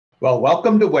Well,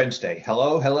 welcome to Wednesday.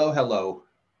 Hello, hello, hello.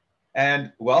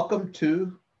 And welcome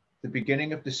to the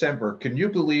beginning of December. Can you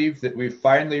believe that we've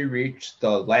finally reached the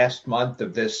last month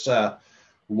of this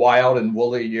wild and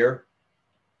woolly year?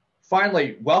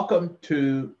 Finally, welcome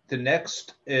to the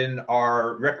next in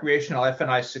our Recreational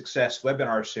F&I Success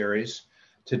webinar series,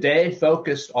 today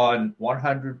focused on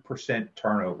 100%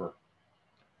 turnover.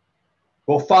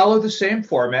 We'll follow the same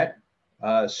format,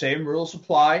 same rules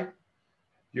apply.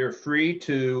 You're free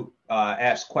to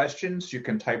ask questions. You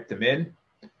can type them in.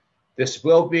 This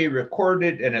will be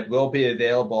recorded and it will be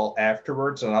available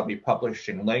afterwards, and I'll be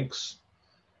publishing links.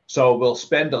 So we'll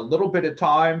spend a little bit of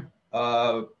time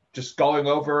just going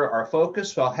over our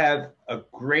focus. I'll have a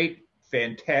great,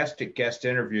 fantastic guest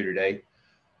interview today.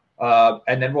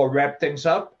 And then we'll wrap things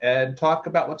up and talk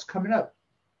about what's coming up.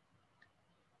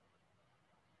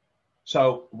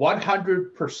 So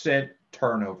 100%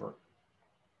 turnover.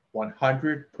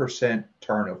 100%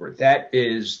 turnover. That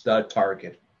is the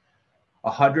target.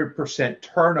 100%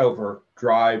 turnover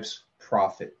drives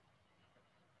profit.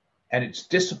 And it's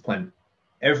discipline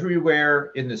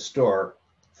everywhere in the store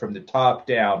from the top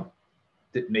down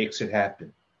that makes it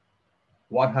happen.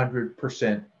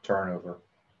 100% turnover.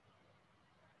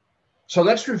 So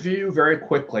let's review very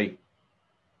quickly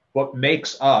what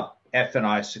makes up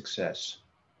F&I success.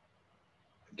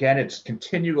 Again, it's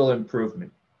continual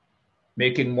improvement.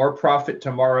 Making more profit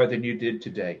tomorrow than you did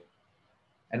today.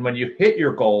 And when you hit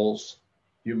your goals,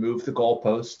 you move the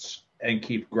goalposts and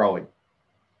keep growing.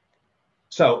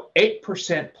 So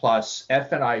 8% plus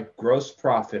F&I gross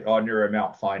profit on your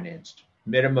amount financed,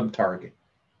 minimum target.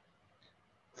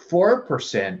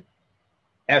 4%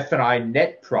 F&I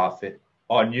net profit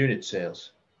on unit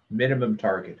sales, minimum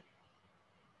target.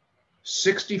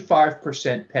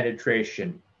 65%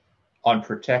 penetration on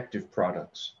protective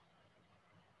products.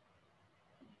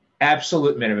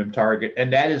 Absolute minimum target,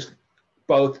 and that is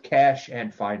both cash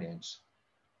and finance.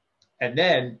 And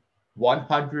then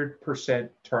 100%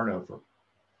 turnover.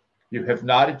 You have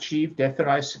not achieved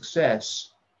F&I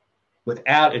success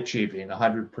without achieving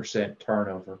 100%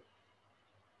 turnover.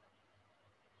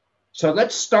 So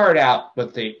let's start out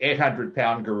with the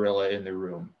 800-pound gorilla in the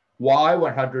room. Why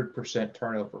 100%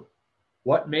 turnover?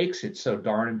 What makes it so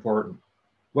darn important?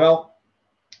 Well,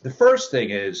 the first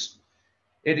thing is,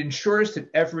 it ensures that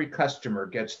every customer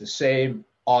gets the same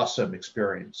awesome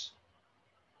experience.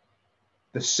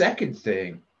 The second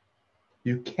thing,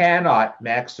 you cannot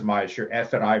maximize your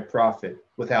F&I profit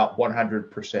without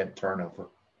 100% turnover.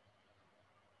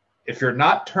 If you're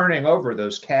not turning over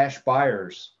those cash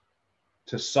buyers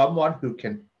to someone who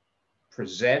can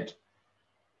present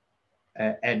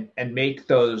and make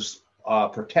those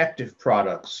protective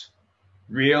products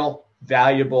real,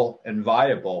 valuable, and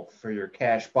viable for your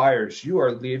cash buyers, you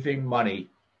are leaving money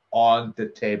on the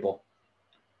table.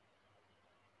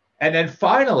 And then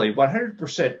finally,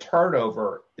 100%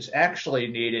 turnover is actually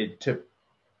needed to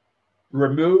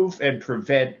remove and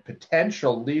prevent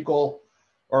potential legal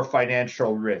or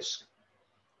financial risk.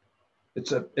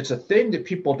 It's a thing that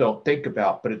people don't think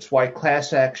about, but it's why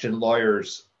class action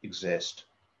lawyers exist.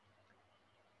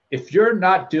 If you're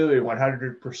not doing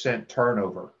 100%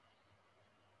 turnover,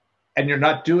 and you're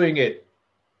not doing it,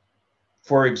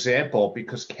 for example,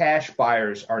 because cash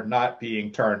buyers are not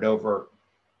being turned over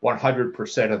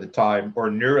 100% of the time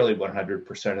or nearly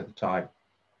 100% of the time.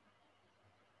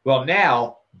 Well,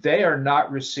 now they are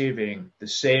not receiving the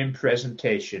same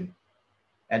presentation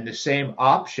and the same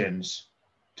options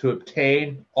to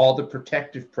obtain all the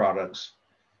protective products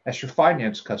as your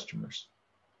finance customers.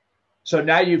 So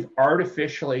now you've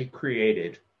artificially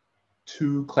created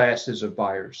two classes of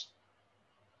buyers.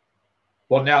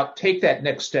 Well, now take that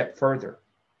next step further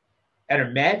and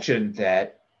imagine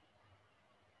that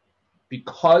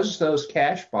because those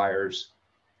cash buyers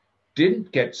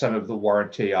didn't get some of the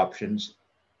warranty options,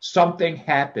 something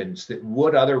happens that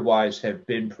would otherwise have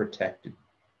been protected.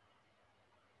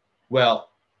 Well,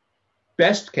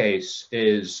 best case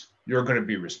is you're going to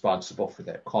be responsible for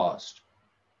that cost.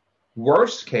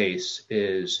 Worst case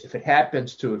is if it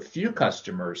happens to a few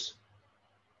customers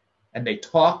and they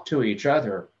talk to each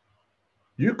other,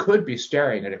 you could be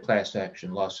staring at a class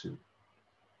action lawsuit.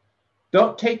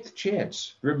 Don't take the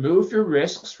chance. Remove your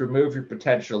risks, remove your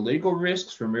potential legal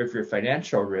risks, remove your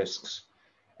financial risks,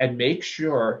 and make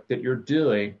sure that you're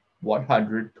doing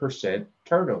 100%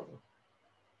 turnover.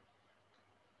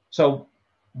 So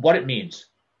what it means,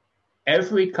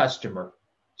 every customer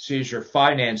sees your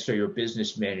finance or your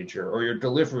business manager or your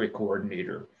delivery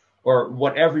coordinator or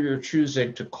whatever you're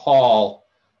choosing to call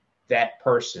that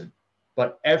person,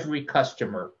 but every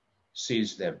customer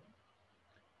sees them.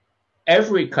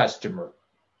 Every customer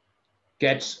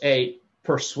gets a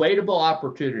persuadable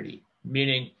opportunity,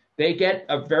 meaning they get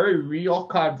a very real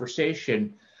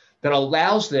conversation that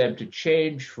allows them to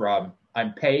change from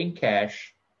I'm paying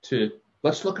cash to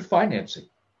let's look at financing,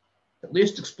 at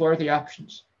least explore the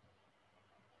options.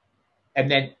 And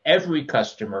then every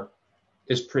customer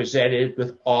is presented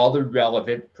with all the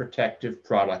relevant protective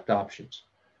product options.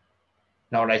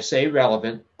 Now, when I say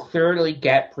relevant, clearly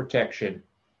gap protection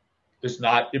is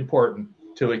not important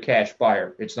to a cash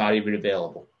buyer. It's not even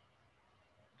available.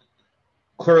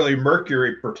 Clearly,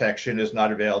 mercury protection is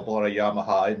not available on a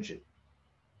Yamaha engine.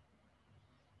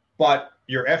 But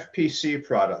your FPC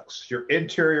products, your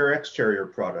interior exterior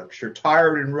products, your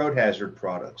tire and road hazard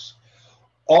products,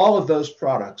 all of those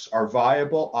products are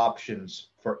viable options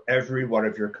for every one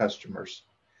of your customers.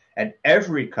 And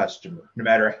every customer, no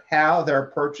matter how they're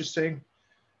purchasing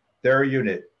their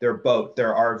unit, their boat,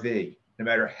 their RV, no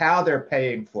matter how they're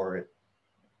paying for it,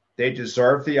 they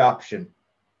deserve the option.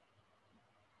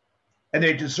 And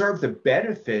they deserve the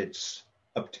benefits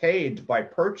obtained by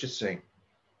purchasing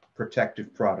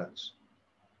protective products.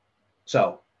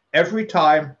 So every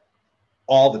time,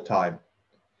 all the time.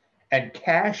 And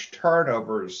cash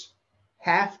turnovers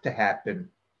have to happen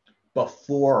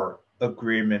before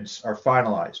agreements are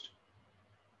finalized.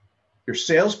 Your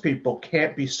salespeople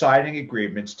can't be signing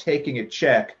agreements, taking a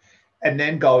check, and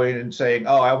then going and saying,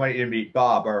 oh, I want you to meet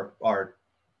Bob, our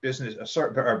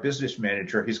business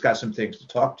manager. He's got some things to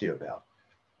talk to you about.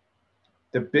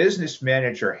 The business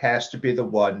manager has to be the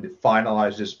one that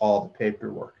finalizes all the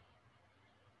paperwork.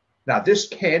 Now, this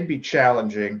can be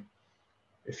challenging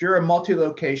if you're a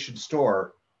multi-location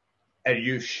store and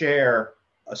you share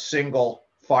a single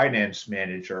finance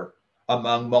manager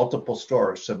among multiple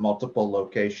stores, so multiple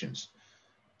locations.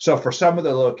 So for some of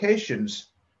the locations,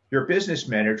 your business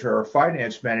manager or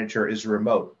finance manager is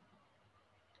remote.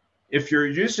 If you're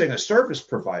using a service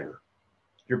provider,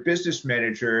 your business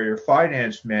manager, your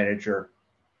finance manager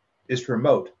is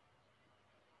remote.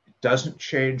 It doesn't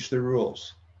change the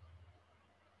rules.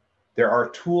 There are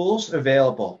tools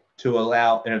available to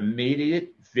allow an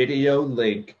immediate video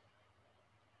link.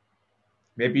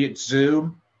 Maybe it's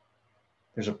Zoom.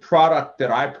 There's a product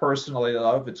that I personally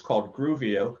love. It's called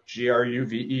Grooveo,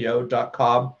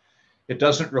 GRUVEO.com. It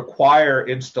doesn't require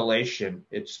installation.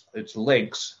 It's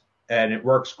links, and it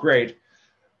works great.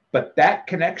 But that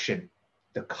connection,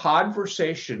 the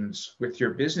conversations with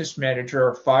your business manager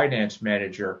or finance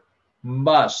manager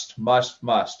must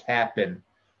happen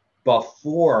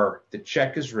before the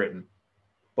check is written,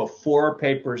 before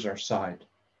papers are signed.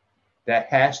 That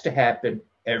has to happen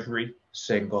every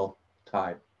single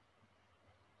time.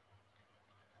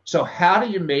 So how do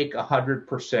you make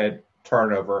 100%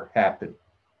 turnover happen?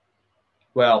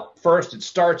 Well, first, it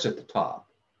starts at the top.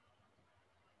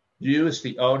 You as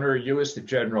the owner, you as the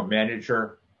general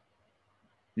manager,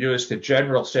 you as the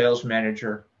general sales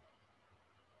manager,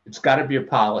 it's got to be a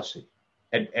policy.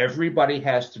 And everybody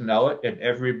has to know it, and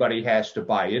everybody has to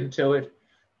buy into it.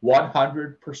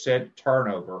 100%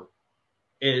 turnover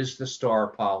is the store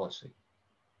policy.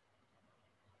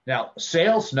 Now,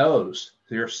 sales knows,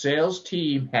 your sales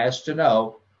team has to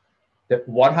know that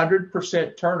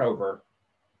 100% turnover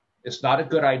is not a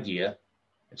good idea.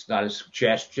 It's not a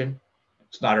suggestion.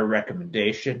 It's not a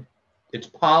recommendation. It's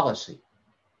policy.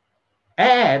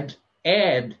 And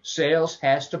sales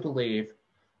has to believe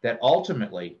that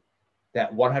ultimately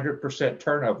that 100%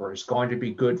 turnover is going to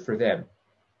be good for them.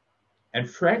 And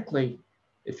frankly,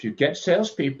 if you get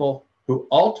salespeople who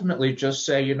ultimately just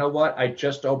say, you know what, I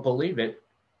just don't believe it,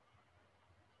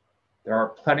 there are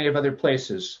plenty of other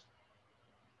places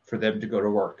for them to go to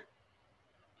work.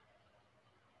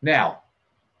 Now,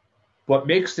 what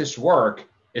makes this work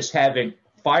is having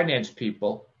finance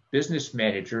people, business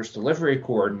managers, delivery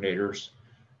coordinators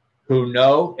who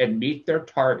know and meet their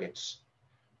targets.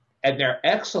 And their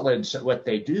excellence at what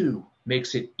they do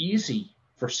makes it easy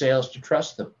for sales to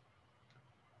trust them.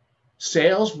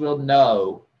 Sales will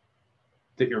know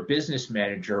that your business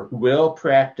manager will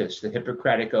practice the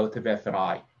Hippocratic Oath of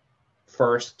F&I.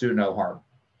 First, do no harm.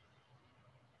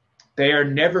 They are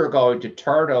never going to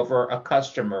turn over a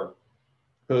customer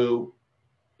who,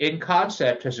 in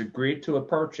concept, has agreed to a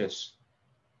purchase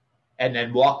and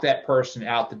then walk that person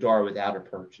out the door without a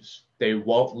purchase. They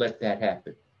won't let that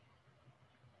happen.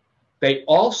 They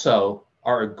also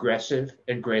are aggressive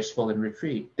and graceful in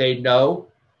retreat. They know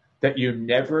that you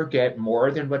never get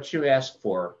more than what you ask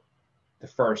for the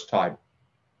first time.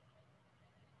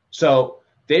 So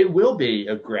they will be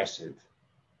aggressive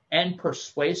and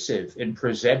persuasive in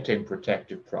presenting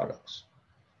protective products.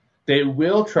 They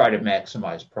will try to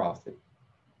maximize profit.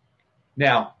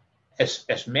 Now,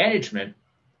 as management,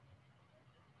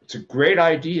 it's a great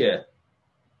idea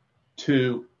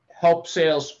to help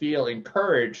sales feel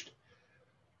encouraged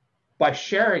by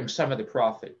sharing some of the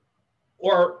profit,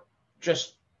 or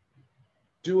just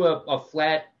do a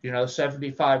flat,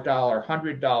 $75,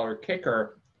 $100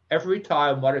 kicker every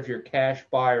time one of your cash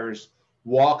buyers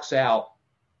walks out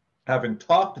having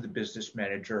talked to the business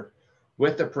manager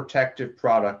with a protective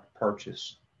product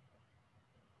purchase.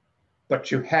 But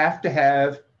you have to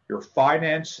have your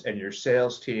finance and your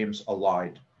sales teams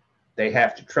aligned. They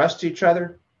have to trust each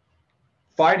other.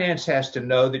 Finance has to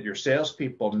know that your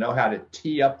salespeople know how to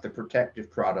tee up the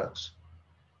protective products.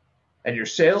 And your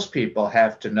salespeople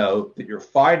have to know that your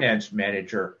finance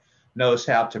manager knows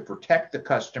how to protect the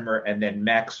customer and then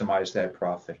maximize that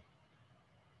profit.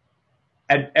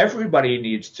 And everybody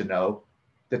needs to know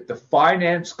that the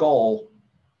finance goal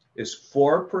is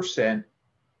 4%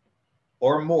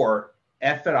 or more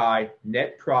F&I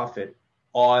net profit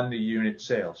on the unit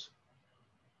sales,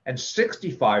 and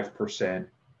 65%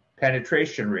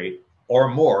 penetration rate or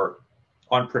more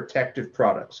on protective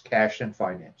products, cash and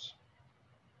finance.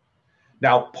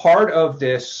 Now, part of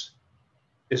this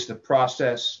is the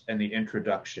process and the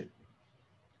introduction.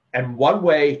 And one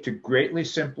way to greatly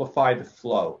simplify the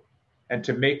flow and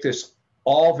to make this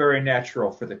all very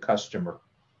natural for the customer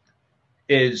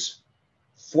is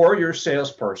for your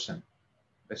salesperson,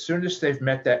 as soon as they've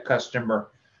met that customer,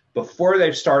 before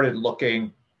they've started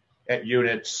looking at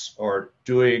units or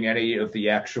doing any of the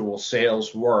actual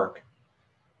sales work,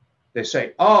 they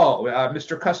say,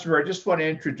 Mr. Customer, I just want to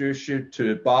introduce you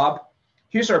to Bob.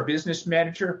 He's our business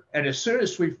manager. And as soon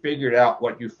as we've figured out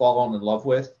what you've fallen in love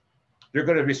with, you're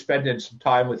going to be spending some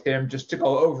time with him just to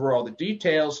go over all the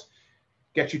details,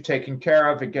 get you taken care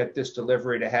of, and get this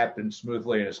delivery to happen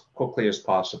smoothly and as quickly as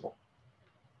possible.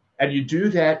 And you do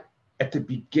that at the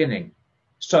beginning.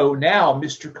 So now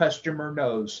Mr. Customer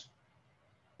knows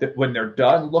that when they're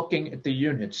done looking at the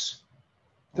units,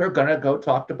 they're going to go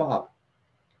talk to Bob.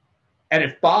 And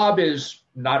if Bob is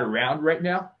not around right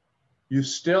now, you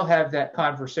still have that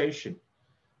conversation.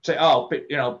 Say,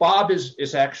 but Bob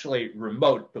is actually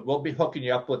remote, but we'll be hooking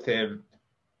you up with him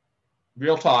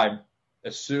real time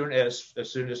as soon as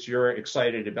you're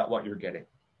excited about what you're getting.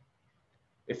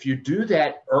 If you do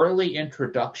that early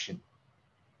introduction,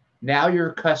 now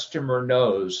your customer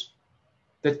knows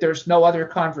that there's no other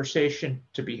conversation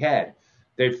to be had.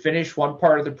 They've finished one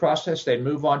part of the process, they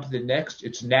move on to the next.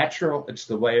 It's natural. It's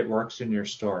the way it works in your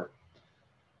store.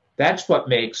 That's what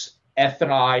makes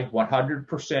F&I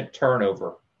 100%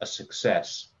 turnover a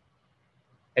success.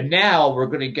 And now we're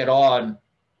going to get on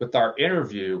with our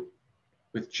interview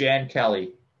with Jan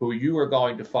Kelly, who you are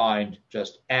going to find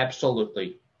just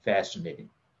absolutely fascinating.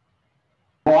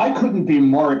 Well, I couldn't be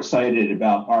more excited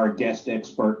about our guest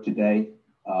expert today.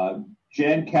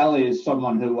 Jan Kelly is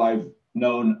someone who I've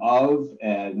known of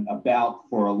and about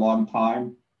for a long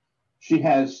time. She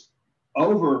has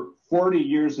over 40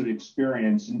 years of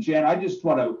experience. And Jan, I just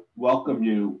want to welcome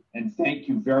you and thank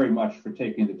you very much for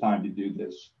taking the time to do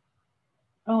this.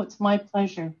 Oh, it's my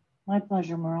pleasure. My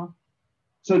pleasure, Merle.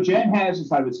 So Jan has,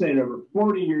 as I would say, over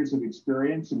 40 years of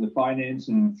experience in the finance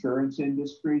and insurance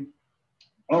industry.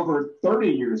 Over 30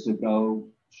 years ago,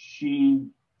 she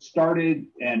started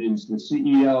and is the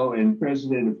CEO and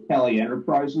president of Kelly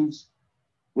Enterprises,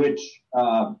 which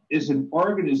is an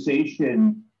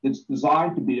organization that's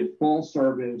designed to be a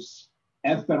full-service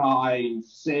F&I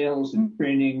sales and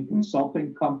training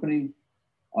consulting company,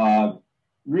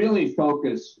 really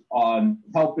focused on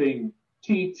helping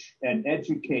teach and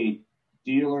educate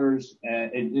dealers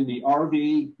in the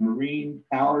RV, marine,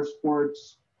 power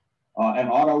sports, and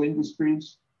auto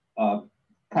industries,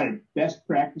 kind of best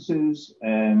practices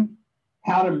and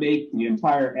how to make the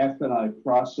entire F&I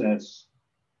process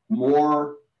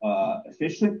more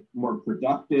efficient, more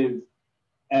productive,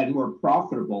 and more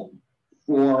profitable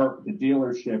for the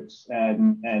dealerships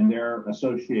and their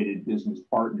associated business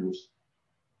partners.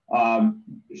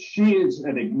 She is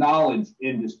an acknowledged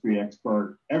industry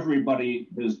expert. Everybody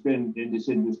who's been in this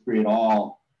industry at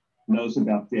all knows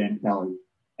about Jan Kelly.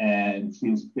 And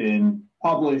she's been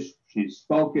published, she's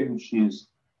spoken, she's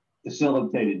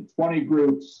facilitated 20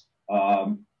 groups.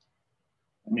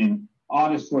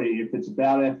 Honestly, if it's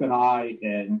about F&I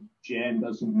and Jan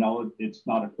doesn't know it, it's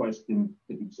not a question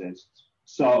that exists.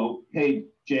 So, hey,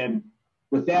 Jan,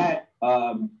 with that,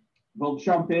 we'll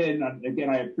jump in. Again,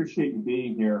 I appreciate you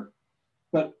being here.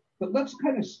 But let's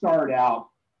kind of start out.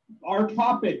 Our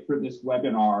topic for this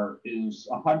webinar is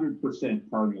 100%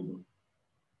 turnover.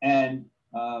 And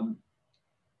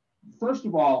first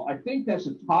of all, I think that's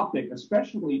a topic,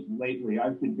 especially lately,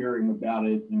 I've been hearing about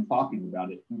it and talking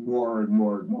about it more and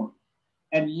more and more.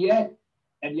 And yet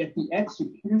the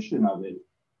execution of it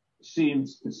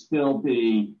seems to still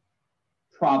be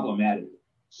problematic.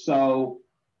 So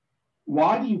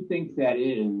why do you think that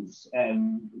is,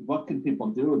 and what can people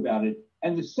do about it?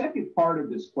 And the second part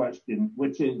of this question,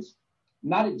 which is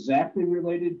not exactly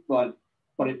related, but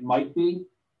it might be,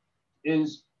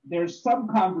 is there's some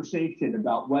conversation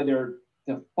about whether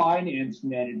the finance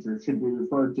manager should be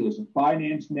referred to as a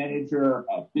finance manager,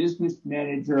 a business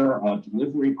manager, a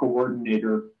delivery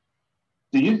coordinator.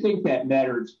 Do you think that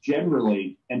matters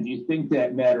generally? And do you think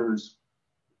that matters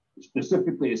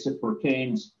specifically as it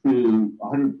pertains to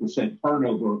 100%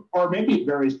 turnover, or maybe it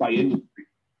varies by industry?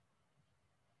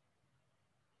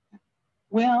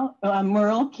 Well,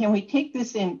 Merle, can we take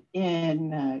this in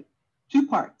two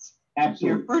parts?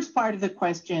 Absolutely. Your first part of the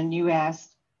question, you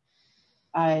asked,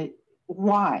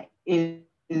 why is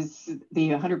the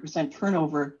 100%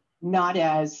 turnover not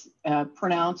as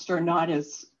pronounced or not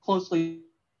as closely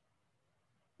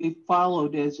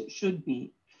followed as it should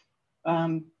be?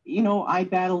 I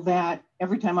battle that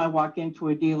every time I walk into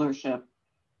a dealership.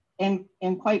 And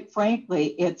quite frankly,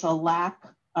 it's a lack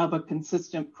of a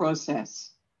consistent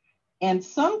process. And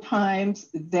sometimes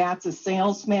that's a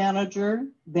sales manager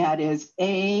that is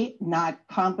not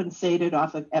compensated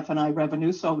off of F&I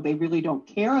revenue, so they really don't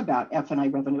care about F&I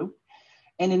revenue.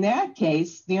 And in that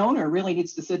case, the owner really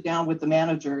needs to sit down with the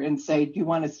manager and say, do you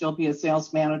want to still be a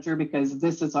sales manager? Because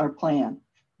this is our plan.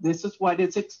 This is what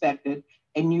is expected,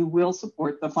 and you will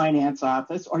support the finance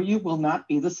office, or you will not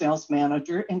be the sales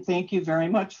manager, and thank you very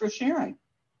much for sharing.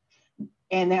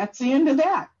 And that's the end of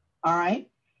that, all right?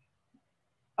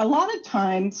 A lot of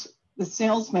times, the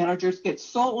sales managers get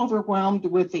so overwhelmed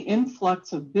with the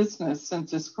influx of business since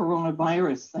this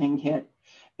coronavirus thing hit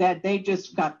that they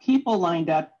just got people lined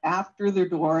up after their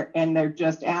door and they're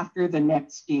just after the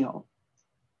next deal.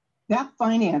 That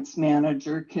finance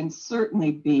manager can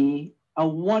certainly be a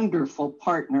wonderful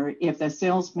partner if the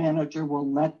sales manager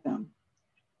will let them.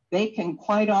 They can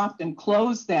quite often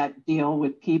close that deal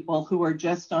with people who are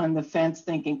just on the fence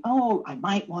thinking, oh, I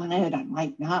might want it, I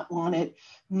might not want it.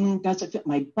 Does it fit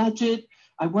my budget?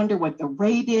 I wonder what the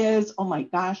rate is. Oh my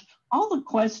gosh, all the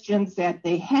questions that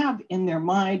they have in their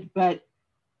mind, but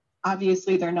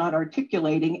obviously they're not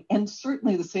articulating. And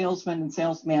certainly the salesman and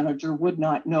sales manager would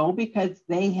not know because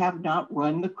they have not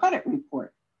run the credit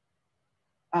report.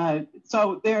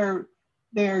 So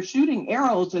they're shooting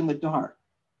arrows in the dark.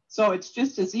 So it's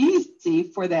just as easy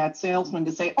for that salesman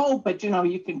to say, oh, but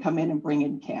you can come in and bring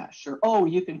in cash, or, oh,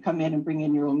 you can come in and bring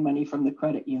in your own money from the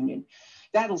credit union.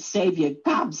 That'll save you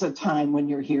gobs of time when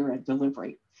you're here at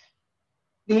delivery.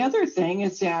 The other thing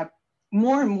is that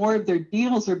more and more of their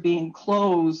deals are being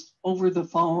closed over the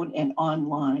phone and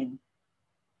online.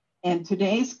 And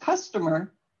today's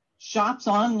customer shops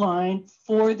online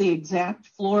for the exact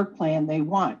floor plan they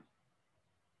want.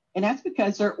 And that's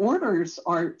because their orders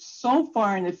are so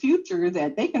far in the future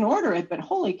that they can order it, but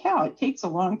holy cow, it takes a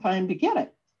long time to get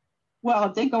it. Well,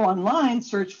 if they go online,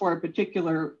 search for a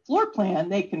particular floor plan,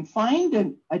 they can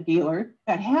find a dealer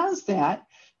that has that.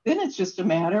 Then it's just a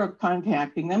matter of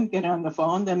contacting them, get on the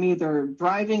phone, them either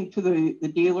driving to the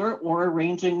dealer or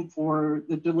arranging for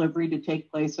the delivery to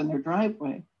take place in their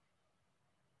driveway.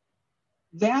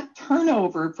 That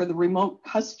turnover for the remote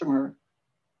customer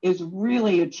is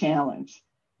really a challenge,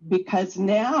 because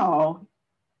now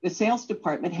the sales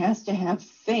department has to have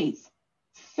faith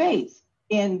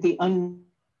in the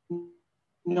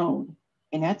unknown.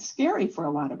 And that's scary for a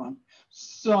lot of them.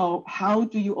 So how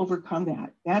do you overcome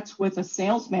that? That's with a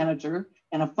sales manager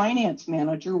and a finance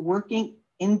manager working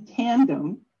in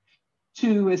tandem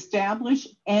to establish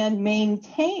and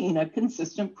maintain a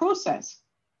consistent process.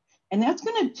 And that's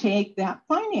going to take that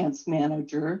finance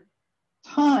manager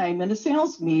time in a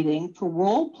sales meeting to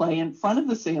role play in front of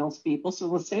the salespeople, so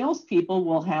the salespeople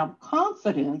will have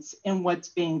confidence in what's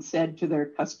being said to their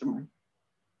customer.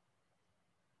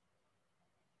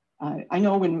 I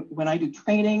know when I do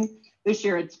training, this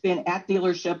year it's been at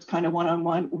dealerships, kind of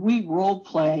one-on-one, we role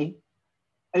play,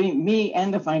 me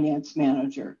and the finance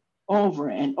manager, over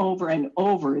and over and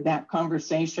over that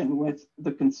conversation with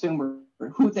the consumer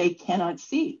who they cannot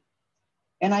see.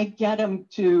 And I get them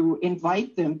to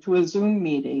invite them to a Zoom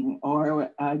meeting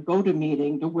or a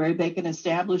GoToMeeting to where they can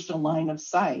establish a line of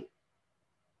sight.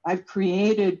 I've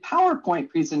created PowerPoint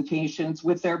presentations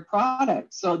with their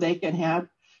products so they can have,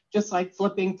 just like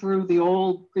flipping through the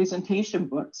old presentation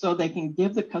book, so they can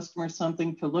give the customer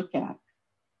something to look at.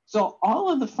 So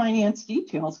all of the finance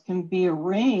details can be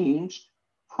arranged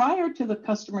prior to the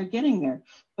customer getting there.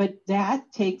 But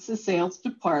that takes the sales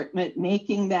department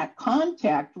making that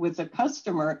contact with the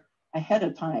customer ahead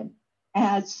of time.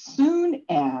 As soon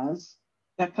as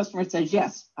that customer says,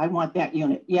 yes, I want that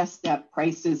unit. Yes, that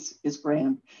price is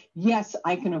grand. Yes,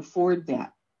 I can afford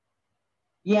that.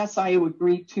 yes, I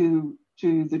agree to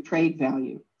the trade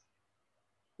value.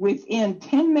 Within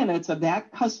 10 minutes of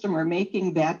that customer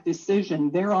making that decision,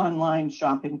 they're online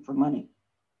shopping for money.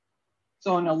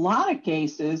 So in a lot of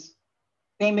cases,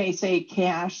 they may say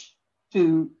cash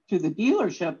to the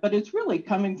dealership, but it's really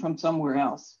coming from somewhere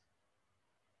else.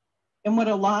 And what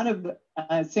a lot of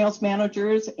sales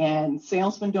managers and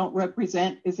salesmen don't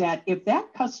represent is that if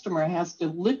that customer has to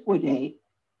liquidate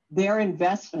their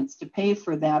investments to pay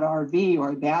for that RV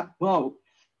or that boat,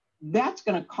 that's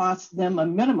going to cost them a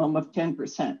minimum of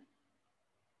 10%.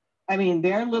 I mean,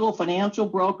 their little financial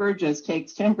broker just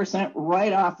takes 10%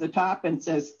 right off the top and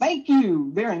says, thank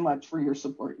you very much for your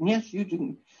support. And yes, you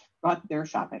can go out there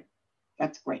shopping.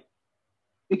 That's great.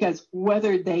 Because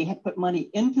whether they put money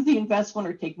into the investment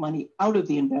or take money out of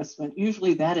the investment,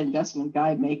 usually that investment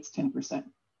guy makes 10%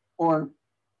 or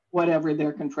whatever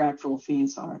their contractual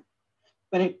fees are.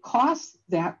 But it costs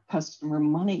that customer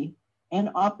money and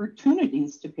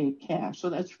opportunities to pay cash. So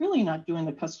that's really not doing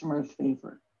the customer a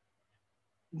favor.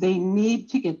 They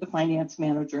need to get the finance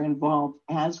manager involved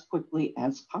as quickly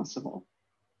as possible.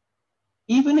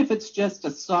 Even if it's just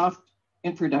a soft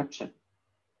introduction,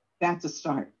 that's a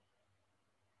start.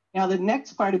 Now, the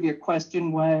next part of your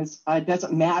question was, does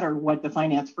it matter what the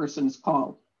finance person is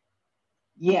called?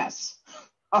 Yes.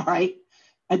 All right.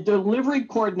 A delivery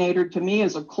coordinator to me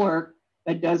is a clerk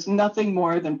that does nothing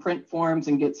more than print forms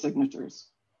and get signatures.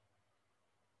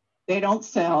 They don't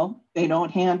sell. They don't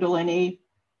handle any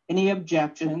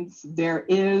objections. They're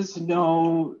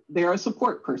a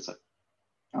support person.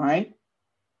 All right.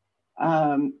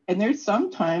 And there's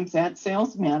sometimes that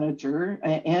sales manager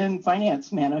and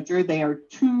finance manager, they are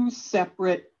two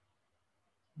separate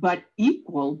but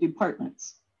equal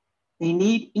departments. They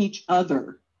need each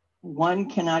other. One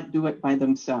cannot do it by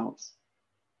themselves,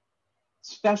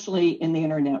 especially in the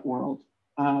internet world,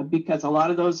 because a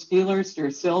lot of those dealers, they're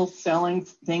still selling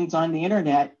things on the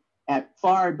internet at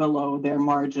far below their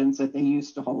margins that they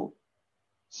used to hold.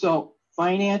 So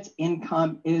finance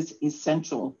income is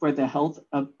essential for the health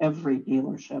of every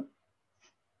dealership.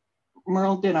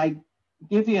 Merle, did I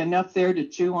give you enough there to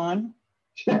chew on?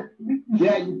 Yeah,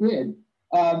 you did.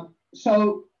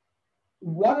 So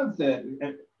one of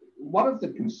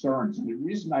the concerns, and the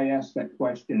reason I asked that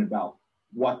question about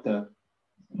what the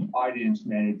finance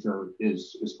manager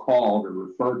is called or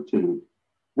referred to,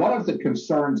 one of the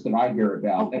concerns that I hear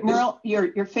about. Merle,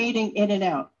 you're fading in and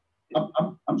out.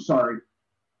 I'm sorry.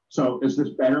 So is this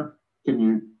better? Can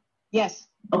you? Yes.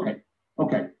 Okay.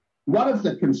 One of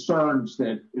the concerns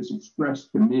that is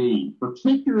expressed to me,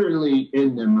 particularly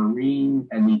in the marine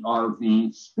and the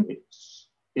RV space,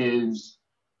 is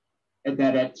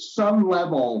that at some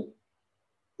level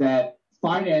that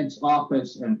finance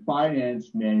office and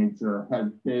finance manager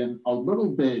have been a little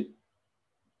bit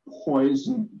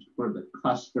poisoned for the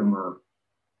customer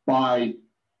by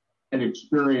an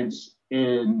experience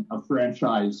in a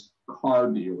franchise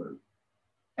car dealer.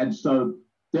 And so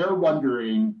they're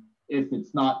wondering if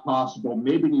it's not possible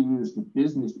maybe to use the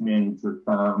business manager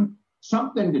term,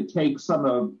 something to take some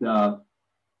of the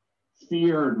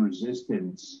fear and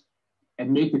resistance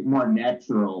and make it more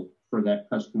natural for that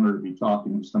customer to be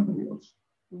talking to somebody else.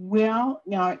 Well,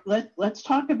 now let's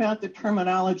talk about the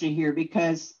terminology here,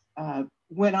 because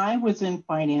when I was in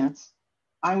finance,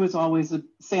 I was always a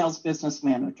sales business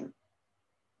manager.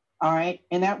 All right.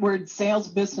 And that word sales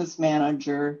business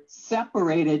manager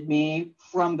separated me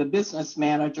from the business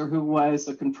manager who was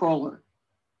a controller.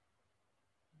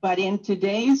 But in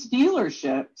today's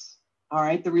dealerships, all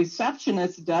right, the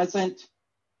receptionist doesn't,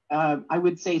 I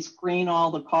would say, screen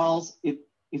all the calls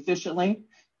efficiently.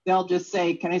 They'll just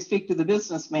say, can I speak to the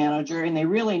business manager? And they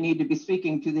really need to be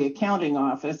speaking to the accounting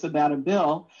office about a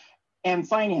bill, and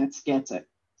finance gets it.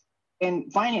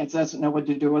 And finance doesn't know what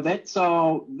to do with it.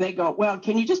 So they go, well,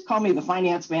 can you just call me the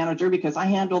finance manager because I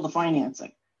handle the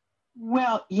financing?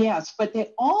 Well, yes, but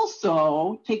they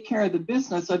also take care of the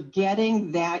business of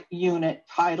getting that unit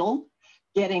titled,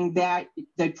 getting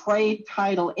the trade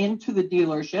title into the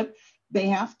dealership. They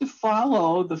have to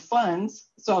follow the funds.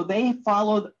 So they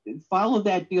follow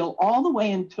that deal all the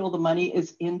way until the money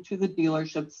is into the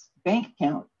dealership's bank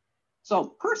account. So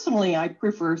personally, I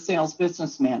prefer sales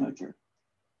business manager.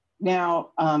 Now,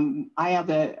 I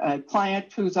have a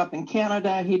client who's up in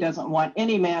Canada. He doesn't want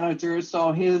any managers,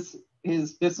 so his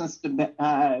business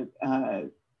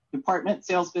department,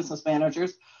 sales business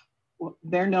managers,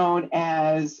 they're known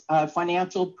as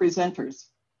financial presenters.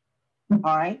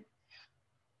 All right,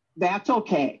 that's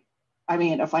okay. I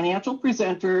mean, a financial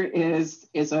presenter is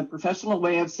a professional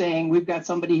way of saying we've got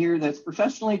somebody here that's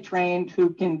professionally trained who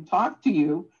can talk to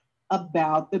you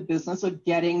about the business of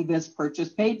getting this purchase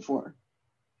paid for.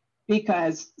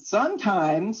 because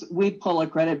sometimes we pull a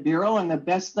credit bureau and the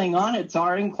best thing on it's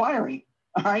our inquiry.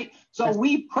 All right. So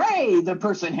we pray the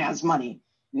person has money,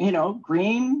 you know,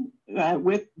 green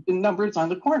with the numbers on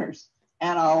the corners,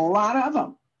 and a lot of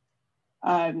them.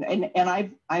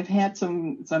 And I've had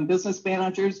some business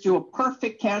managers do a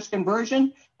perfect cash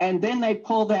conversion, and then they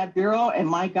pull that bureau, and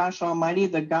my gosh almighty,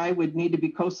 the guy would need to be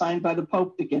co-signed by the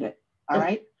Pope to get it. All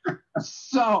right.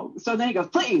 So then he goes,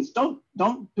 please don't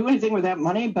do anything with that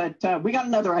money, but we got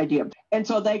another idea. And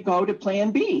so they go to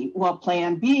plan B. Well,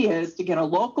 plan B is to get a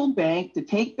local bank to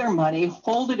take their money,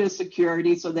 hold it as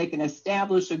security so they can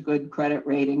establish a good credit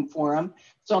rating for him.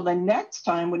 So the next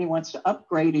time when he wants to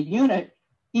upgrade a unit,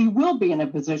 he will be in a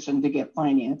position to get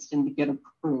financed and to get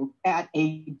approved at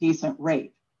a decent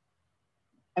rate.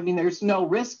 I mean, there's no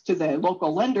risk to the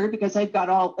local lender because they've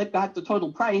got the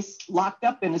total price locked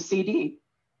up in a CD.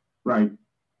 Right.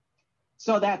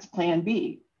 So that's plan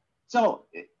B. So,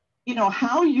 you know,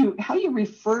 how you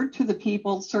refer to the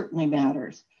people certainly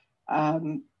matters.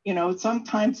 You know,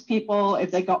 sometimes people, if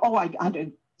they go, oh, I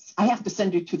have to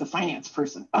send you to the finance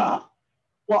person.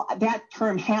 Well, that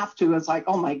term have to is like,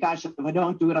 oh my gosh, if I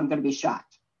don't do it, I'm going to be shot.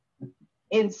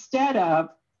 Instead of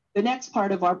the next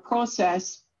part of our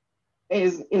process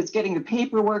is getting the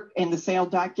paperwork and the sale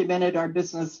documented. Our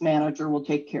business manager will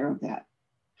take care of that.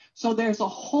 So there's a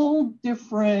whole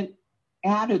different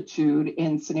attitude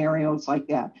in scenarios like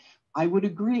that. I would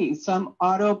agree. Some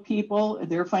auto people,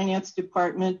 their finance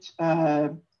department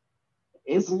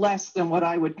is less than what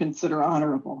I would consider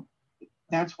honorable.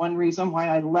 That's one reason why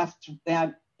I left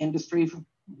that industry.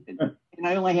 And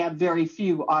I only have very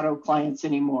few auto clients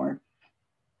anymore.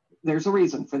 There's a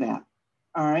reason for that.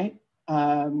 All right.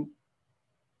 The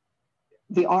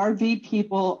RV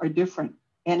people are different.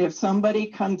 And if somebody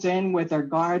comes in with their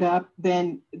guard up,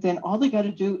 then all they got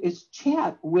to do is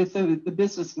chat with the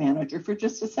business manager for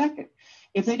just a second.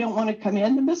 If they don't want to come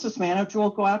in, the business manager will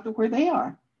go out to where they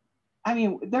are. I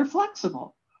mean, they're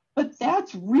flexible. But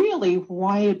that's really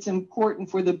why it's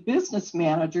important for the business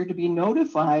manager to be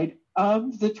notified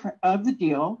of the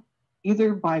deal,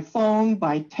 either by phone,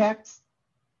 by text.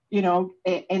 You know,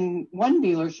 in one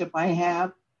dealership I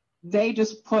have, they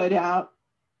just put out,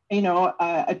 you know,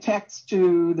 a text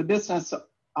to the business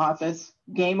office,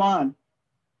 game on.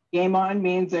 Game on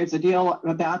means there's a deal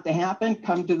about to happen.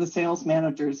 Come to the sales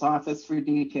manager's office for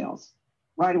details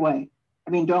right away. I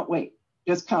mean, don't wait,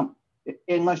 just come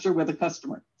unless you're with a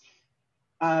customer.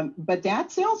 But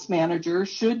that sales manager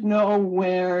should know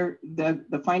where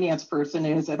the finance person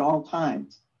is at all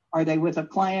times. Are they with a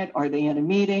client? Are they in a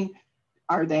meeting?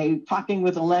 Are they talking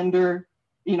with a lender?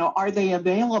 You know, are they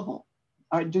available?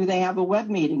 Or do they have a web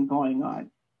meeting going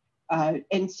on?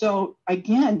 And so,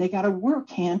 again, they got to work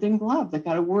hand in glove. They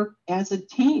got to work as a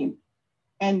team.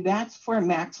 And that's for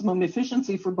maximum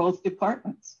efficiency for both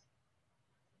departments.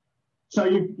 So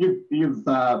you've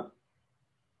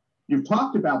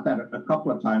talked about that a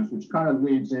couple of times, which kind of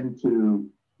leads into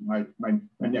my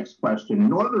next question.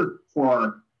 In order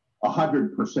for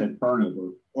 100% turnover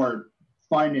or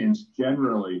finance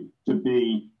generally to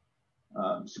be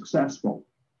successful,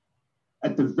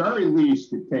 at the very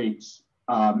least, it takes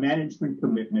management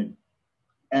commitment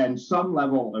and some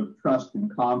level of trust and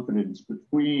confidence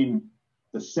between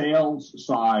the sales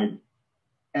side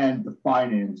and the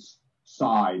finance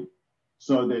side,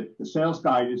 so that the sales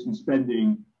guy isn't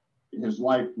spending his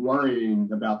life worrying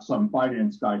about some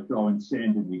finance guy throwing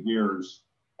sand in the gears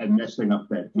and messing up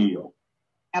that deal.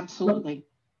 Absolutely.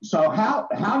 So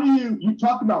how do you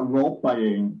talk about role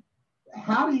playing?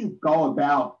 How do you go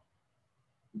about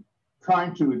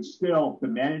trying to instill the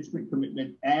management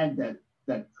commitment and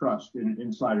that trust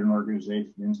inside an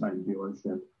organization, inside a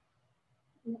dealership?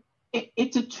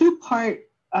 It's a two-part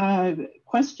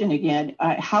question again.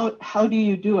 How do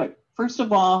you do it? First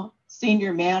of all,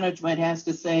 senior management has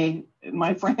to say,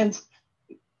 my friends,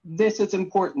 this is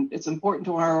important. It's important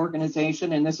to our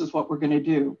organization, and this is what we're going to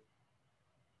do,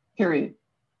 period.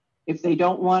 If they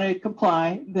don't want to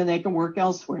comply, then they can work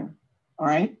elsewhere, all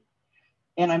right?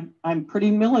 And I'm pretty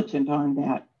militant on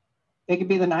that. They could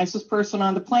be the nicest person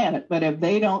on the planet, but if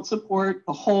they don't support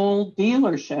the whole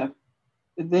dealership,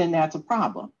 then that's a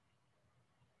problem.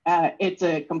 It's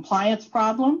a compliance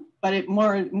problem, but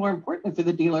more important for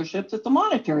the dealerships, it's a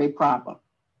monetary problem.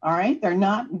 All right, they're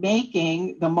not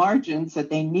making the margins that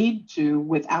they need to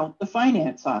without the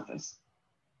finance office.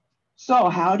 So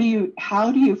how do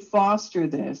you foster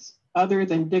this other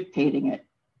than dictating it?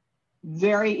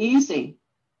 Very easy.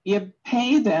 You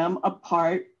pay them a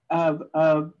part of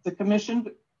the commission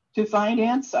to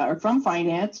finance, or from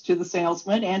finance to the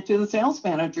salesman and to the sales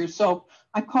manager. So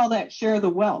I call that share the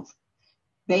wealth.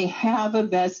 They have a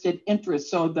vested interest.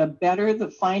 So the better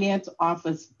the finance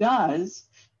office does,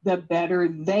 the better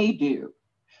they do.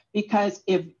 Because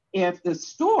if the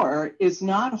store is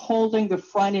not holding the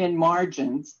front end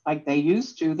margins like they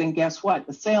used to, then guess what?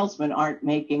 The salesmen aren't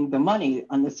making the money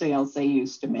on the sales they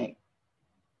used to make.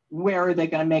 Where are they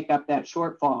going to make up that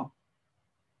shortfall?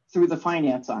 Through the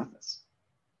finance office.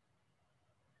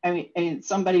 I mean, and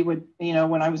somebody would,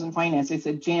 when I was in finance, they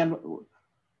said, Jan,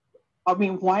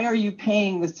 why are you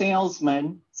paying the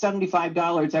salesman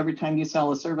 $75 every time you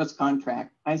sell a service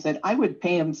contract? I said, I would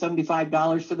pay them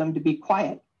 $75 for them to be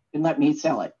quiet and let me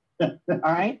sell it. All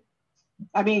right.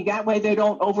 I mean, that way they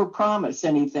don't overpromise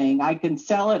anything. I can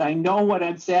sell it. I know what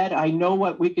I've said. I know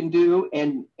what we can do,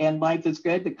 and life is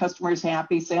good. The customer's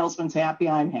happy, salesman's happy,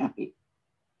 I'm happy.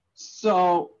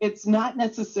 So it's not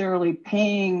necessarily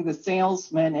paying the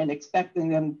salesman and expecting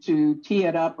them to tee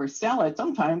it up or sell it.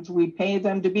 Sometimes we pay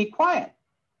them to be quiet.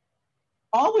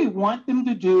 All we want them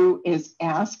to do is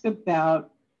ask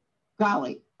about,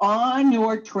 golly, on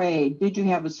your trade, did you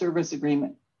have a service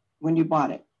agreement when you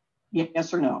bought it?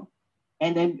 Yes or no?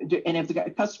 And if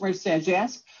the customer says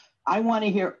yes, I want to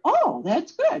hear, oh,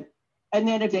 that's good. And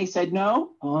then if they said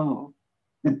no, oh.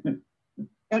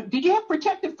 Did you have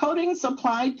protective coatings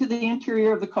applied to the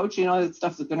interior of the coach? That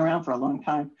stuff that's been around for a long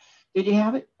time. Did you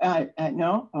have it?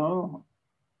 No? Oh.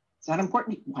 Is that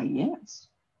important? Why, yes.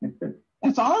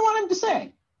 That's all I want them to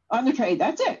say on the trade.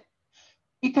 That's it.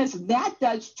 Because that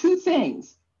does two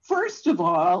things. First of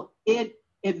all, it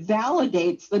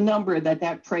validates the number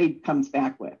that trade comes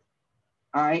back with.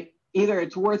 All right. Either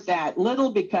it's worth that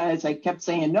little because I kept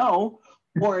saying no,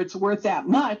 or it's worth that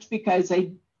much because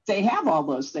they have all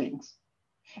those things.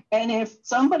 And if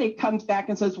somebody comes back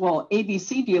and says, well,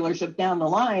 ABC dealership down the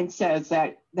line says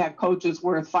that coach is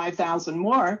worth $5,000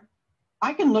 more,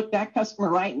 I can look that customer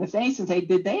right in the face and say,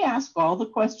 did they ask all the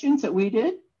questions that we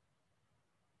did?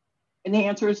 And the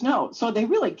answer is no. So they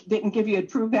really didn't give you a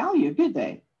true value, did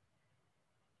they?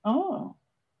 Oh,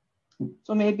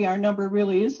 so maybe our number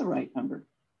really is the right number.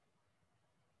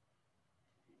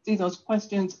 See, those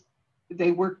questions,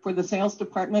 they work for the sales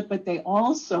department, but they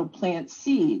also plant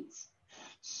seeds.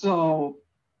 So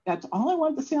that's all I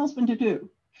want the salesman to do.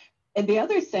 And the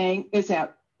other thing is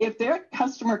that if their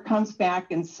customer comes back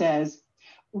and says,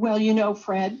 well,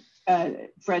 Fred's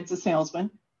a salesman,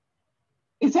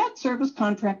 is that service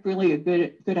contract really a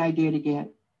good idea to get?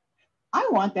 I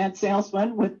want that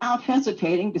salesman without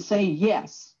hesitating to say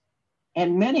yes.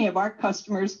 And many of our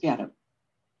customers get them.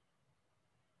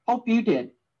 Hope you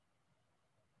did.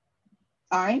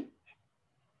 All right.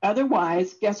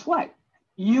 Otherwise, guess what?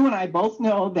 You and I both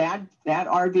know that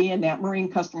RV and that marine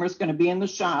customer is going to be in the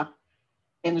shop,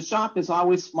 and the shop is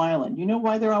always smiling. You know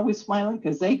why they're always smiling?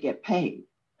 Because they get paid.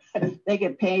 They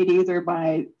get paid either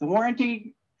by the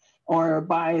warranty or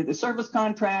by the service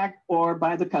contract or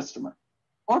by the customer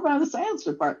or by the sales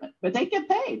department, but they get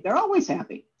paid. They're always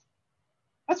happy.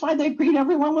 That's why they greet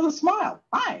everyone with a smile.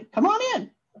 Hi, come on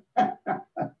in.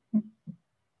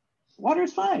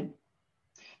 Water's fine.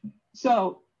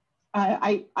 So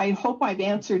I hope I've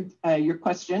answered your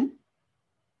question.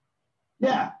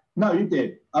 Yeah, no, you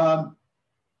did.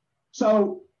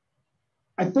 So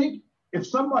I think if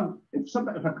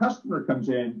a customer comes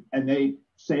in and they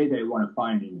say they want to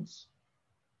finance,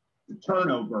 the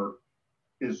turnover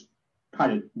is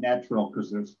kind of natural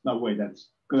because there's no way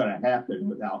that's going to happen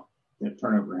without the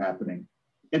turnover happening.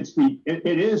 It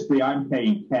is the I'm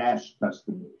paying cash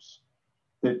customers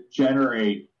that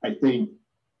generate, I think,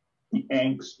 the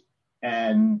angst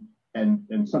and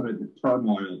some of the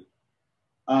turmoil.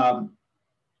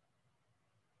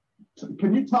 So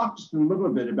can you talk just a little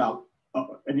bit about,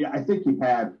 and I think you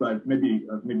have, but maybe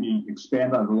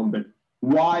expand on it a little bit,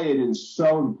 why it is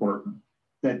so important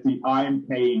that the I'm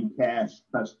paying cash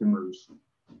customers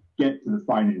get to the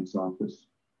finance office?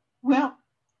 Well,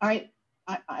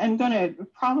 I'm going to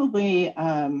probably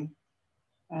go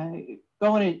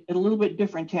in a little bit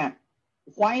different tack.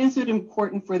 Why is it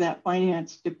important for that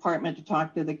finance department to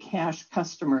talk to the cash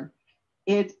customer?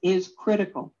 It is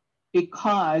critical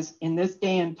because in this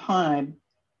day and time,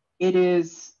 it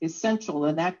is essential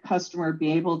that that customer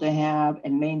be able to have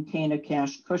and maintain a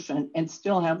cash cushion and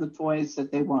still have the toys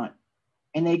that they want.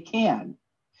 And they can.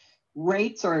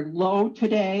 Rates are low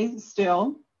today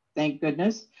still, thank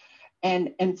goodness.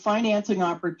 And financing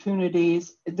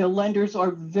opportunities, the lenders are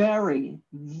very,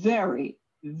 very,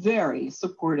 very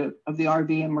supportive of the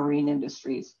RV and marine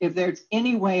industries. If there's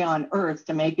any way on earth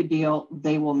to make a deal,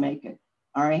 they will make it.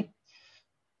 All right.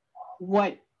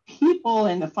 What people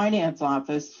in the finance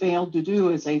office failed to do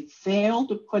is they failed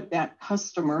to put that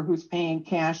customer who's paying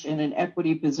cash in an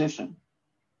equity position.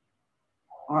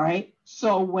 All right.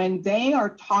 So when they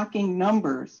are talking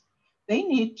numbers, they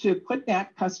need to put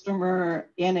that customer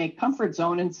in a comfort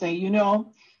zone and say, you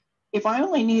know, if I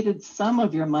only needed some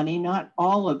of your money, not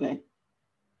all of it,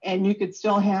 and you could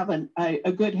still have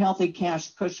a good, healthy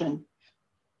cash cushion,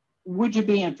 would you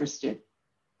be interested?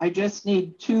 I just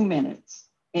need 2 minutes,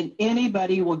 and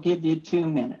anybody will give you 2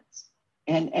 minutes.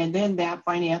 And then that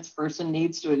finance person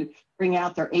needs to bring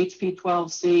out their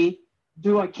HP12C,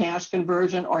 do a cash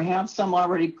conversion, or have some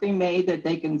already pre-made that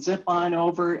they can zip on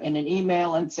over in an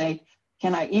email and say,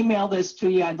 can I email this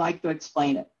to you? I'd like to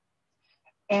explain it.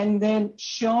 And then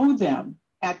show them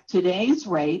at today's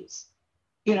rates,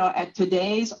 you know, at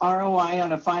today's ROI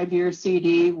on a 5-year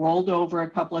CD rolled over a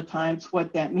couple of times,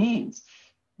 what that means.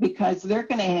 Because they're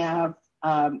going to have,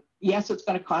 yes, it's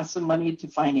going to cost some money to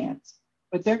finance,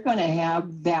 but they're going to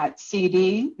have that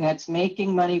CD that's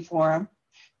making money for them.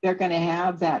 They're going to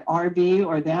have that RV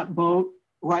or that boat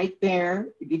right there,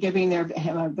 giving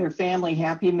their family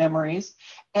happy memories.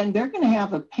 And they're going to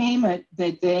have a payment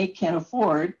that they can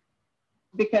afford,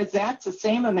 because that's the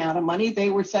same amount of money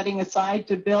they were setting aside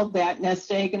to build that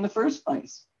nest egg in the first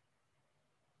place.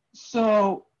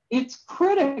 So it's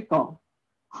critical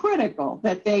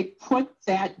that they put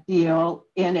that deal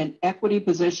in an equity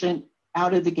position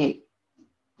out of the gate.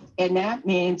 And that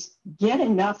means get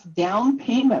enough down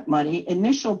payment money,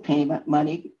 initial payment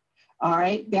money, all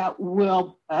right, that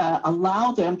will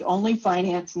allow them to only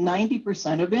finance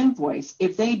 90% of invoice.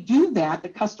 If they do that, the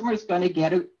customer is going to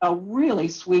get a really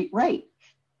sweet rate.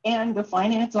 And the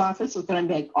finance office is going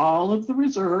to make all of the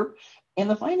reserve, and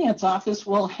the finance office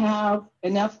will have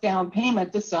enough down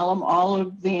payment to sell them all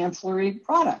of the ancillary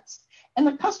products. And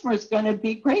the customer is going to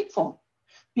be grateful,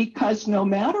 because no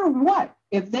matter what,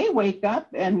 if they wake up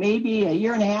and maybe a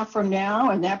year and a half from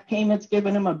now and that payment's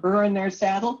giving them a burr in their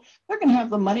saddle, they're going to have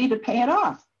the money to pay it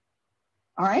off.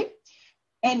 All right?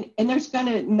 And there's going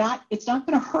to not, it's not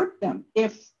going to hurt them.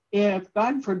 If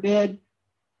God forbid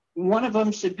one of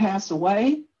them should pass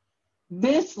away,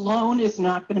 this loan is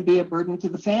not going to be a burden to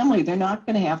the family. They're not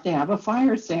going to have a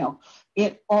fire sale.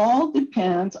 It all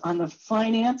depends on the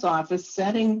finance office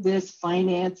setting this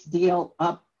finance deal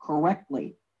up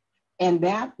correctly. And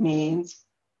that means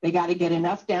they got to get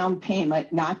enough down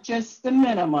payment, not just the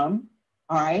minimum,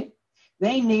 all right?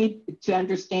 They need to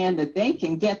understand that they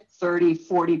can get 30,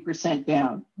 40%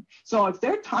 down. So if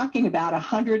they're talking about a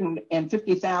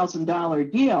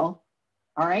 $150,000 deal,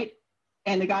 all right,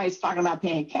 and the guy is talking about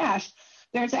paying cash,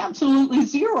 there's absolutely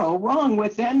zero wrong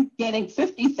with them getting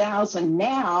 $50,000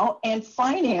 now and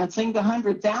financing the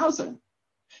 $100,000,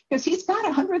 because he's got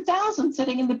 $100,000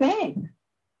 sitting in the bank,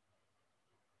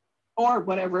 or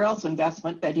whatever else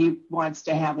investment that he wants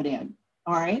to have it in,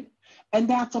 all right? And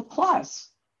that's a plus.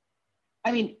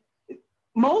 I mean,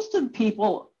 most of the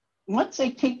people, once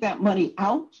they take that money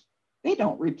out, they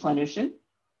don't replenish it.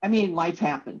 I mean, life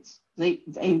happens. They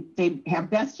have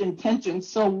best intentions.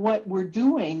 So what we're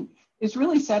doing is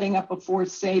really setting up a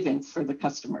forced savings for the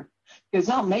customer, because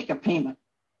they'll make a payment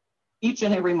each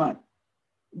and every month.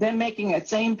 Then making a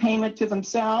same payment to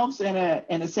themselves in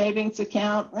a savings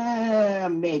account,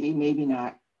 maybe, maybe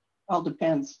not. All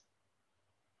depends.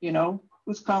 You know,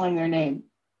 who's calling their name?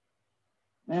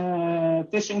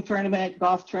 Fishing tournament,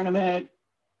 golf tournament,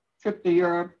 trip to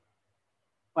Europe.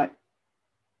 What?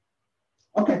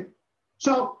 Okay,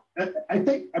 so I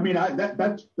think, I mean,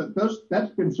 that's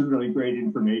been some really great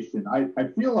information. I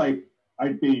feel like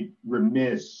I'd be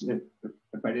remiss if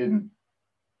I didn't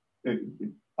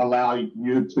allow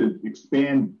you to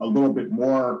expand a little bit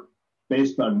more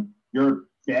based on your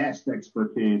vast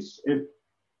expertise.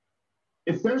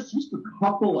 If there's just a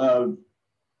couple of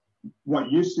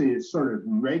what you see as sort of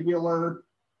regular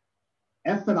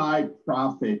F&I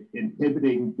profit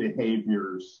inhibiting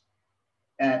behaviors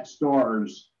at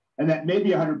stores, and that maybe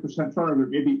 100% turnover,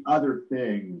 maybe other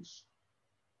things,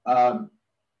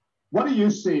 what do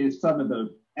you see as some of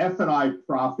the F&I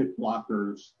profit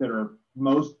blockers that are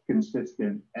most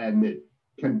consistent and that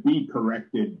can be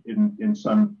corrected in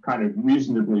some kind of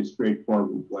reasonably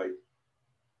straightforward way?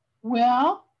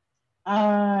 Well,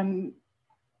 I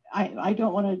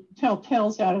don't want to tell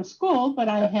tales out of school, but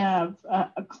I have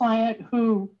a client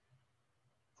who,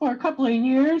 for a couple of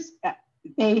years,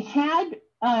 they had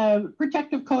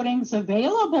protective coatings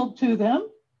available to them.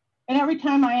 And every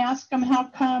time I asked them how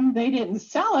come they didn't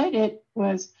sell it, it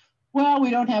was, well, we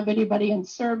don't have anybody in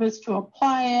service to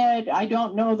apply it. I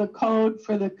don't know the code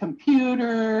for the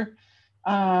computer.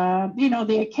 You know,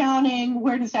 the accounting,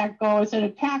 where does that go? Is it a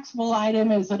taxable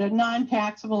item? Is it a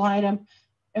non-taxable item?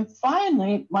 And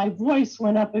finally, my voice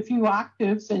went up a few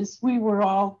octaves as we were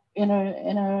all in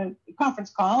a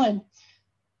conference call. And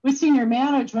with senior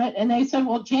management, and they said,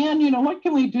 well, Jan, what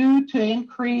can we do to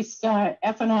increase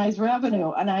F&I's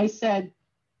revenue? And I said,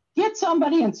 get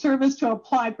somebody in service to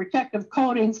apply protective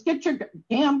coatings, get your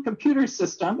damn computer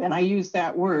system, and I use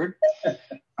that word,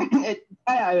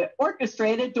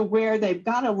 orchestrated to where they've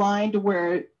got a line to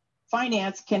where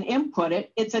finance can input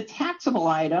it. It's a taxable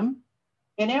item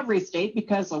in every state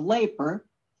because of labor.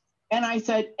 And I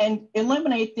said, and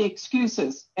eliminate the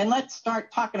excuses, and let's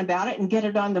start talking about it and get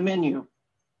it on the menu.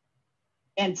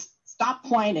 And stop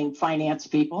whining, finance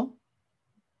people.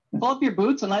 Pull up your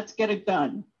boots and let's get it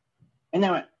done. And they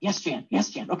went, yes, Jan,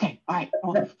 okay, all right.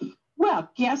 Well,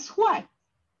 guess what?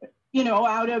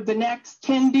 Out of the next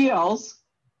 10 deals,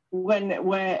 when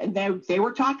they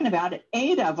were talking about it,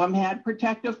 8 of them had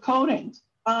protective coatings.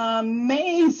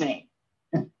 Amazing.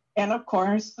 And of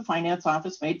course, the finance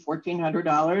office made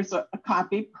 $1,400 a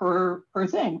copy per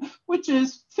thing, which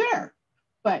is fair.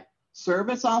 But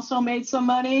service also made some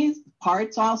money.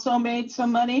 Parts also made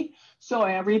some money. So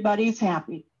everybody's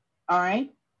happy. All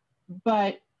right.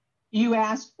 But you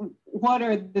asked, what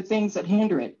are the things that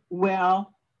hinder it?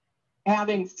 Well,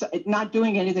 not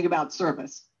doing anything about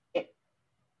service.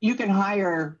 You can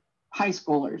hire high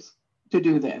schoolers to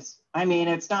do this. I mean,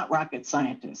 it's not rocket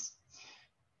scientists.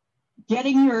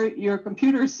 Getting your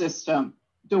computer system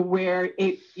to where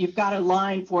you've got a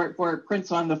line for it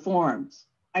prints on the forms.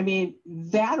 I mean,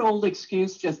 that old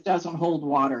excuse just doesn't hold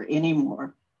water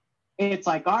anymore. It's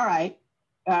like, all right,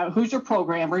 who's your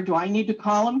programmer? Do I need to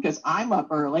call him? Because I'm up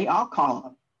early. I'll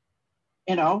call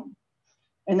him,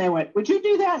 And they went, would you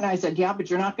do that? And I said, yeah, but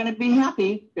you're not going to be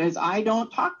happy because I don't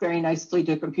talk very nicely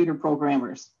to computer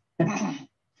programmers.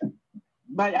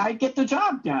 But I get the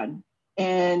job done.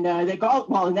 And they go, oh,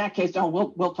 well, in that case,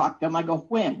 we'll talk to them. I go,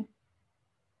 when?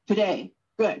 Today.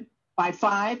 Good. By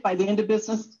 5, by the end of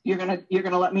business, you're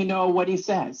gonna let me know what he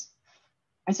says.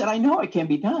 I said, I know it can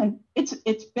be done.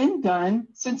 It's been done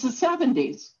since the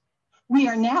 70s. We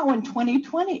are now in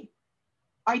 2020.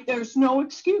 There's no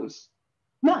excuse,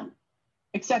 none,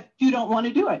 except you don't want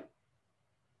to do it.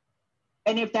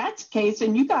 And if that's the case,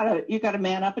 then you gotta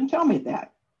man up and tell me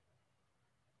that.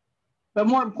 But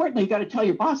more importantly, you got to tell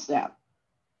your boss that.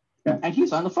 Yeah. And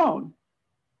he's on the phone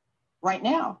right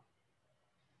now.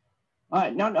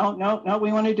 No,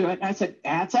 we want to do it. And I said,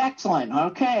 that's excellent.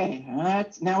 Okay,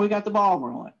 now we got the ball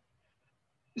rolling.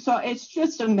 So it's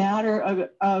just a matter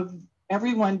of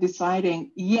everyone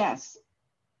deciding, yes,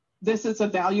 this is a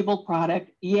valuable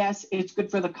product. Yes, it's good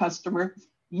for the customer.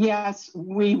 Yes,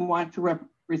 we want to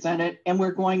represent it, and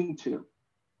we're going to.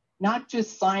 Not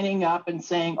just signing up and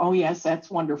saying, oh, yes, that's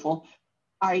wonderful.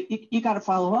 You got to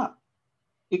follow up.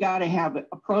 You got to have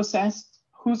a process.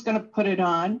 Who's going to put it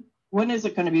on? When is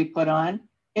it going to be put on?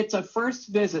 It's a first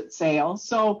visit sale.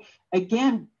 So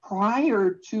again,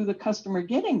 prior to the customer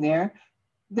getting there,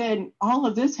 then all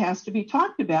of this has to be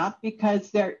talked about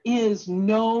because there is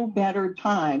no better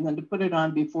time than to put it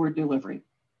on before delivery.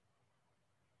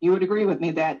 You would agree with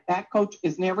me that that coach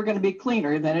is never going to be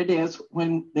cleaner than it is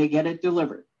when they get it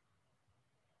delivered,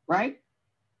 right?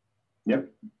 Yep.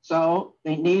 So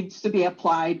it needs to be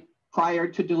applied prior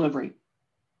to delivery.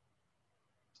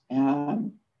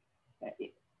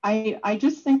 I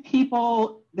just think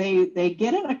people, they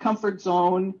get in a comfort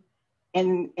zone,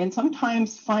 and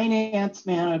sometimes finance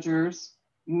managers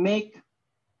make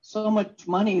so much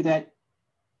money that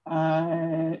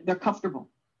they're comfortable.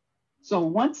 So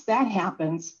once that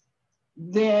happens,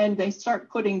 then they start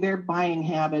putting their buying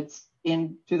habits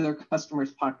into their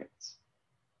customers' pockets.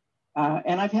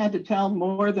 And I've had to tell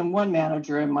more than one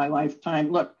manager in my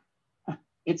lifetime, look,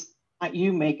 it's not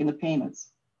you making the payments,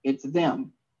 it's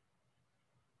them.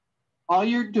 All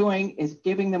you're doing is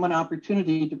giving them an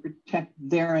opportunity to protect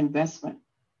their investment.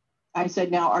 I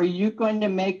said, now, are you going to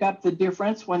make up the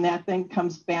difference when that thing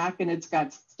comes back and it's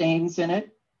got stains in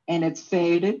it and it's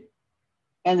faded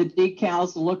and the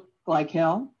decals look like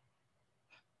hell?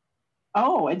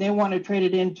 Oh, and they want to trade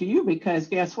it in to you because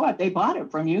guess what? They bought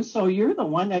it from you, so you're the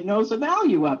one that knows the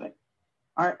value of it.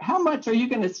 How much are you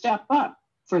going to step up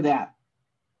for that?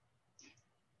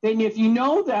 Then if you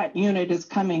know that unit is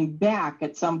coming back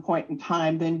at some point in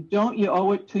time, then don't you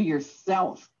owe it to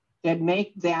yourself to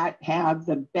make that have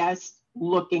the best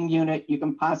looking unit you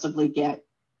can possibly get?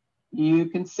 You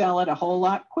can sell it a whole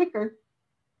lot quicker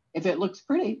if it looks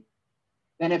pretty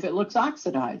than if it looks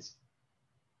oxidized.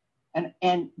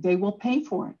 And they will pay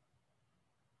for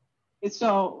it.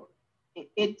 So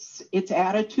it's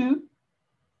attitude.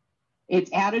 It's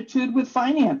attitude with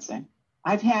financing.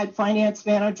 I've had finance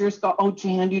managers go, oh,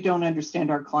 Jan, you don't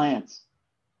understand our clients.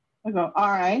 I go,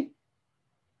 all right.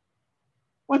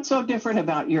 What's so different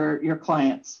about your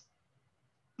clients?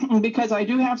 because I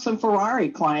do have some Ferrari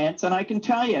clients, and I can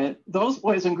tell you, those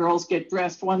boys and girls get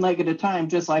dressed one leg at a time,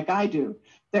 just like I do.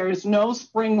 There's no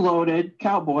spring-loaded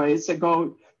cowboys that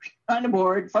go on the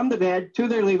board from the bed to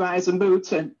their Levi's and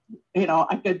boots. And, you know,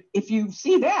 if you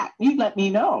see that, you let me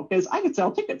know, because I could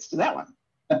sell tickets to that one.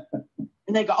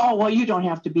 And they go, oh, well, you don't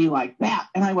have to be like that.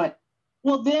 And I went,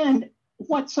 well, then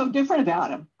what's so different about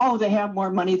them? Oh, they have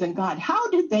more money than God. How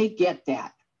did they get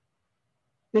that?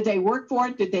 Did they work for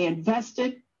it? Did they invest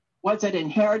it? Was it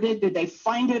inherited? Did they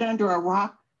find it under a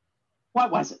rock?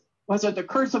 What was it? Was it the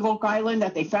curse of Oak Island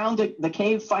that they found the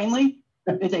cave finally?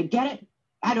 Did they get it?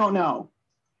 I don't know.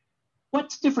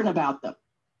 What's different about them?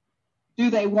 Do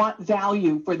they want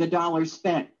value for the dollar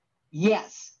spent?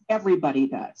 Yes, everybody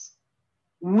does.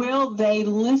 Will they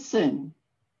listen?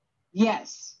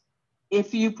 Yes,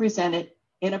 if you present it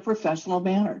in a professional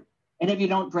manner and if you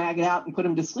don't drag it out and put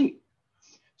them to sleep.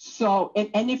 So,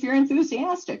 and if you're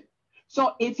enthusiastic.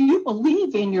 So if you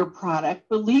believe in your product,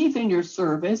 believe in your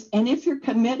service, and if you're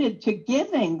committed to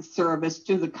giving service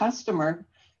to the customer,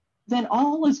 then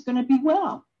all is going to be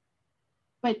well.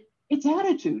 But it's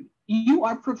attitude. You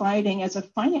are providing, as a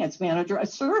finance manager, a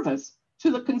service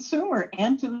to the consumer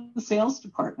and to the sales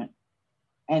department.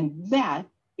 And that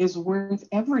is worth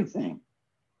everything.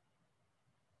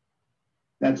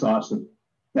 That's awesome.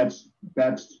 That's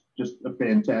just a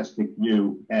fantastic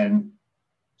view. And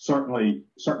certainly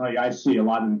I see a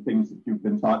lot of the things that you've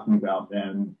been talking about,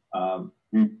 and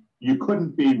you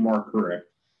couldn't be more correct.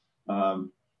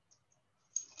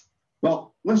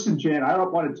 Well, listen, Jan, I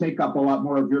don't want to take up a lot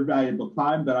more of your valuable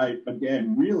time, but I,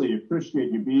 again, really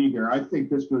appreciate you being here. I think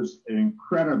this was an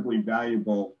incredibly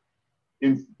valuable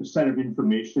set of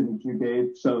information that you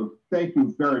gave. So thank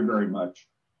you very, very much.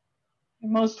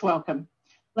 You're most welcome.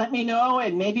 Let me know,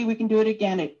 and maybe we can do it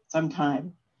again at some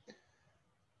time.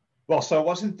 Well, so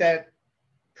wasn't that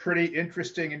pretty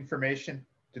interesting information?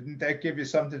 Didn't that give you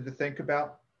something to think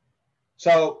about?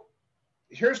 So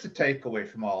here's the takeaway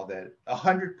from all of that.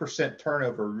 100%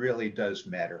 turnover really does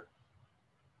matter.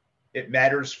 It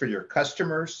matters for your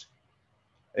customers.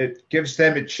 It gives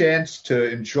them a chance to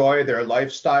enjoy their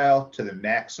lifestyle to the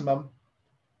maximum.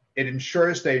 It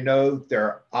ensures they know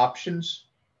their options.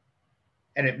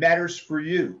 And it matters for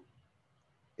you.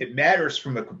 It matters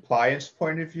from a compliance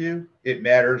point of view. It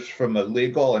matters from a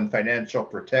legal and financial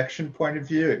protection point of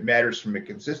view. It matters from a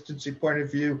consistency point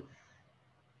of view.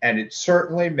 And it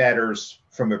certainly matters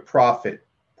from a profit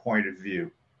point of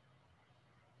view.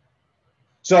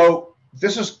 So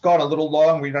this has gone a little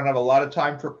long. We don't have a lot of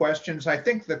time for questions. I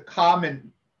think the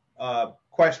common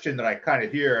question that I kind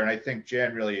of hear, and I think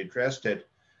Jan really addressed it,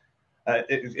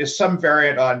 is some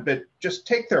variant on, but just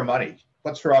take their money.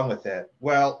 What's wrong with that?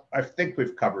 Well, I think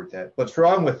we've covered that. What's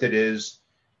wrong with it is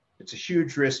it's a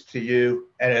huge risk to you,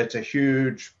 and it's a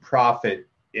huge profit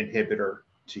inhibitor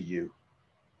to you.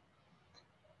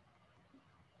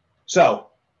 So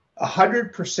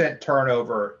 100%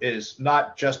 turnover is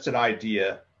not just an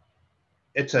idea.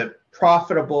 It's a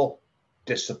profitable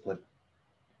discipline,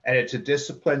 and it's a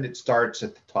discipline that starts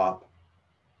at the top.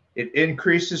 It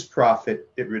increases profit.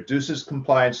 It reduces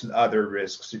compliance and other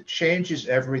risks. It changes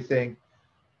everything.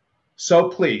 So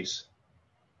please,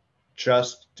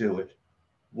 just do it.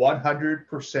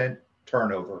 100%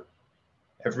 turnover.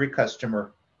 Every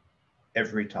customer,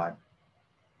 every time.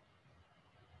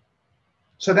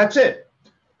 So that's it.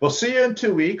 We'll see you in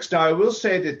 2 weeks. Now, I will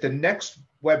say that the next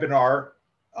webinar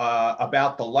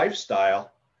about the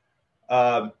lifestyle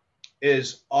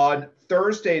is on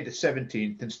Thursday the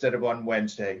 17th instead of on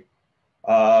Wednesday.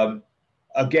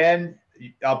 Again,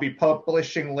 I'll be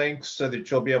publishing links so that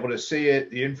you'll be able to see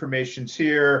it. The information's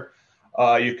here.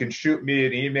 You can shoot me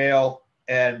an email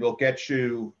and we'll get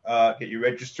you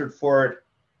registered for it.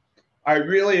 I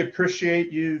really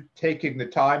appreciate you taking the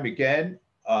time again.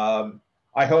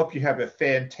 I hope you have a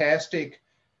fantastic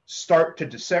start to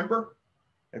December,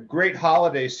 a great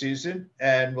holiday season,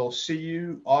 and we'll see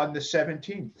you on the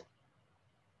 17th.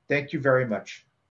 Thank you very much.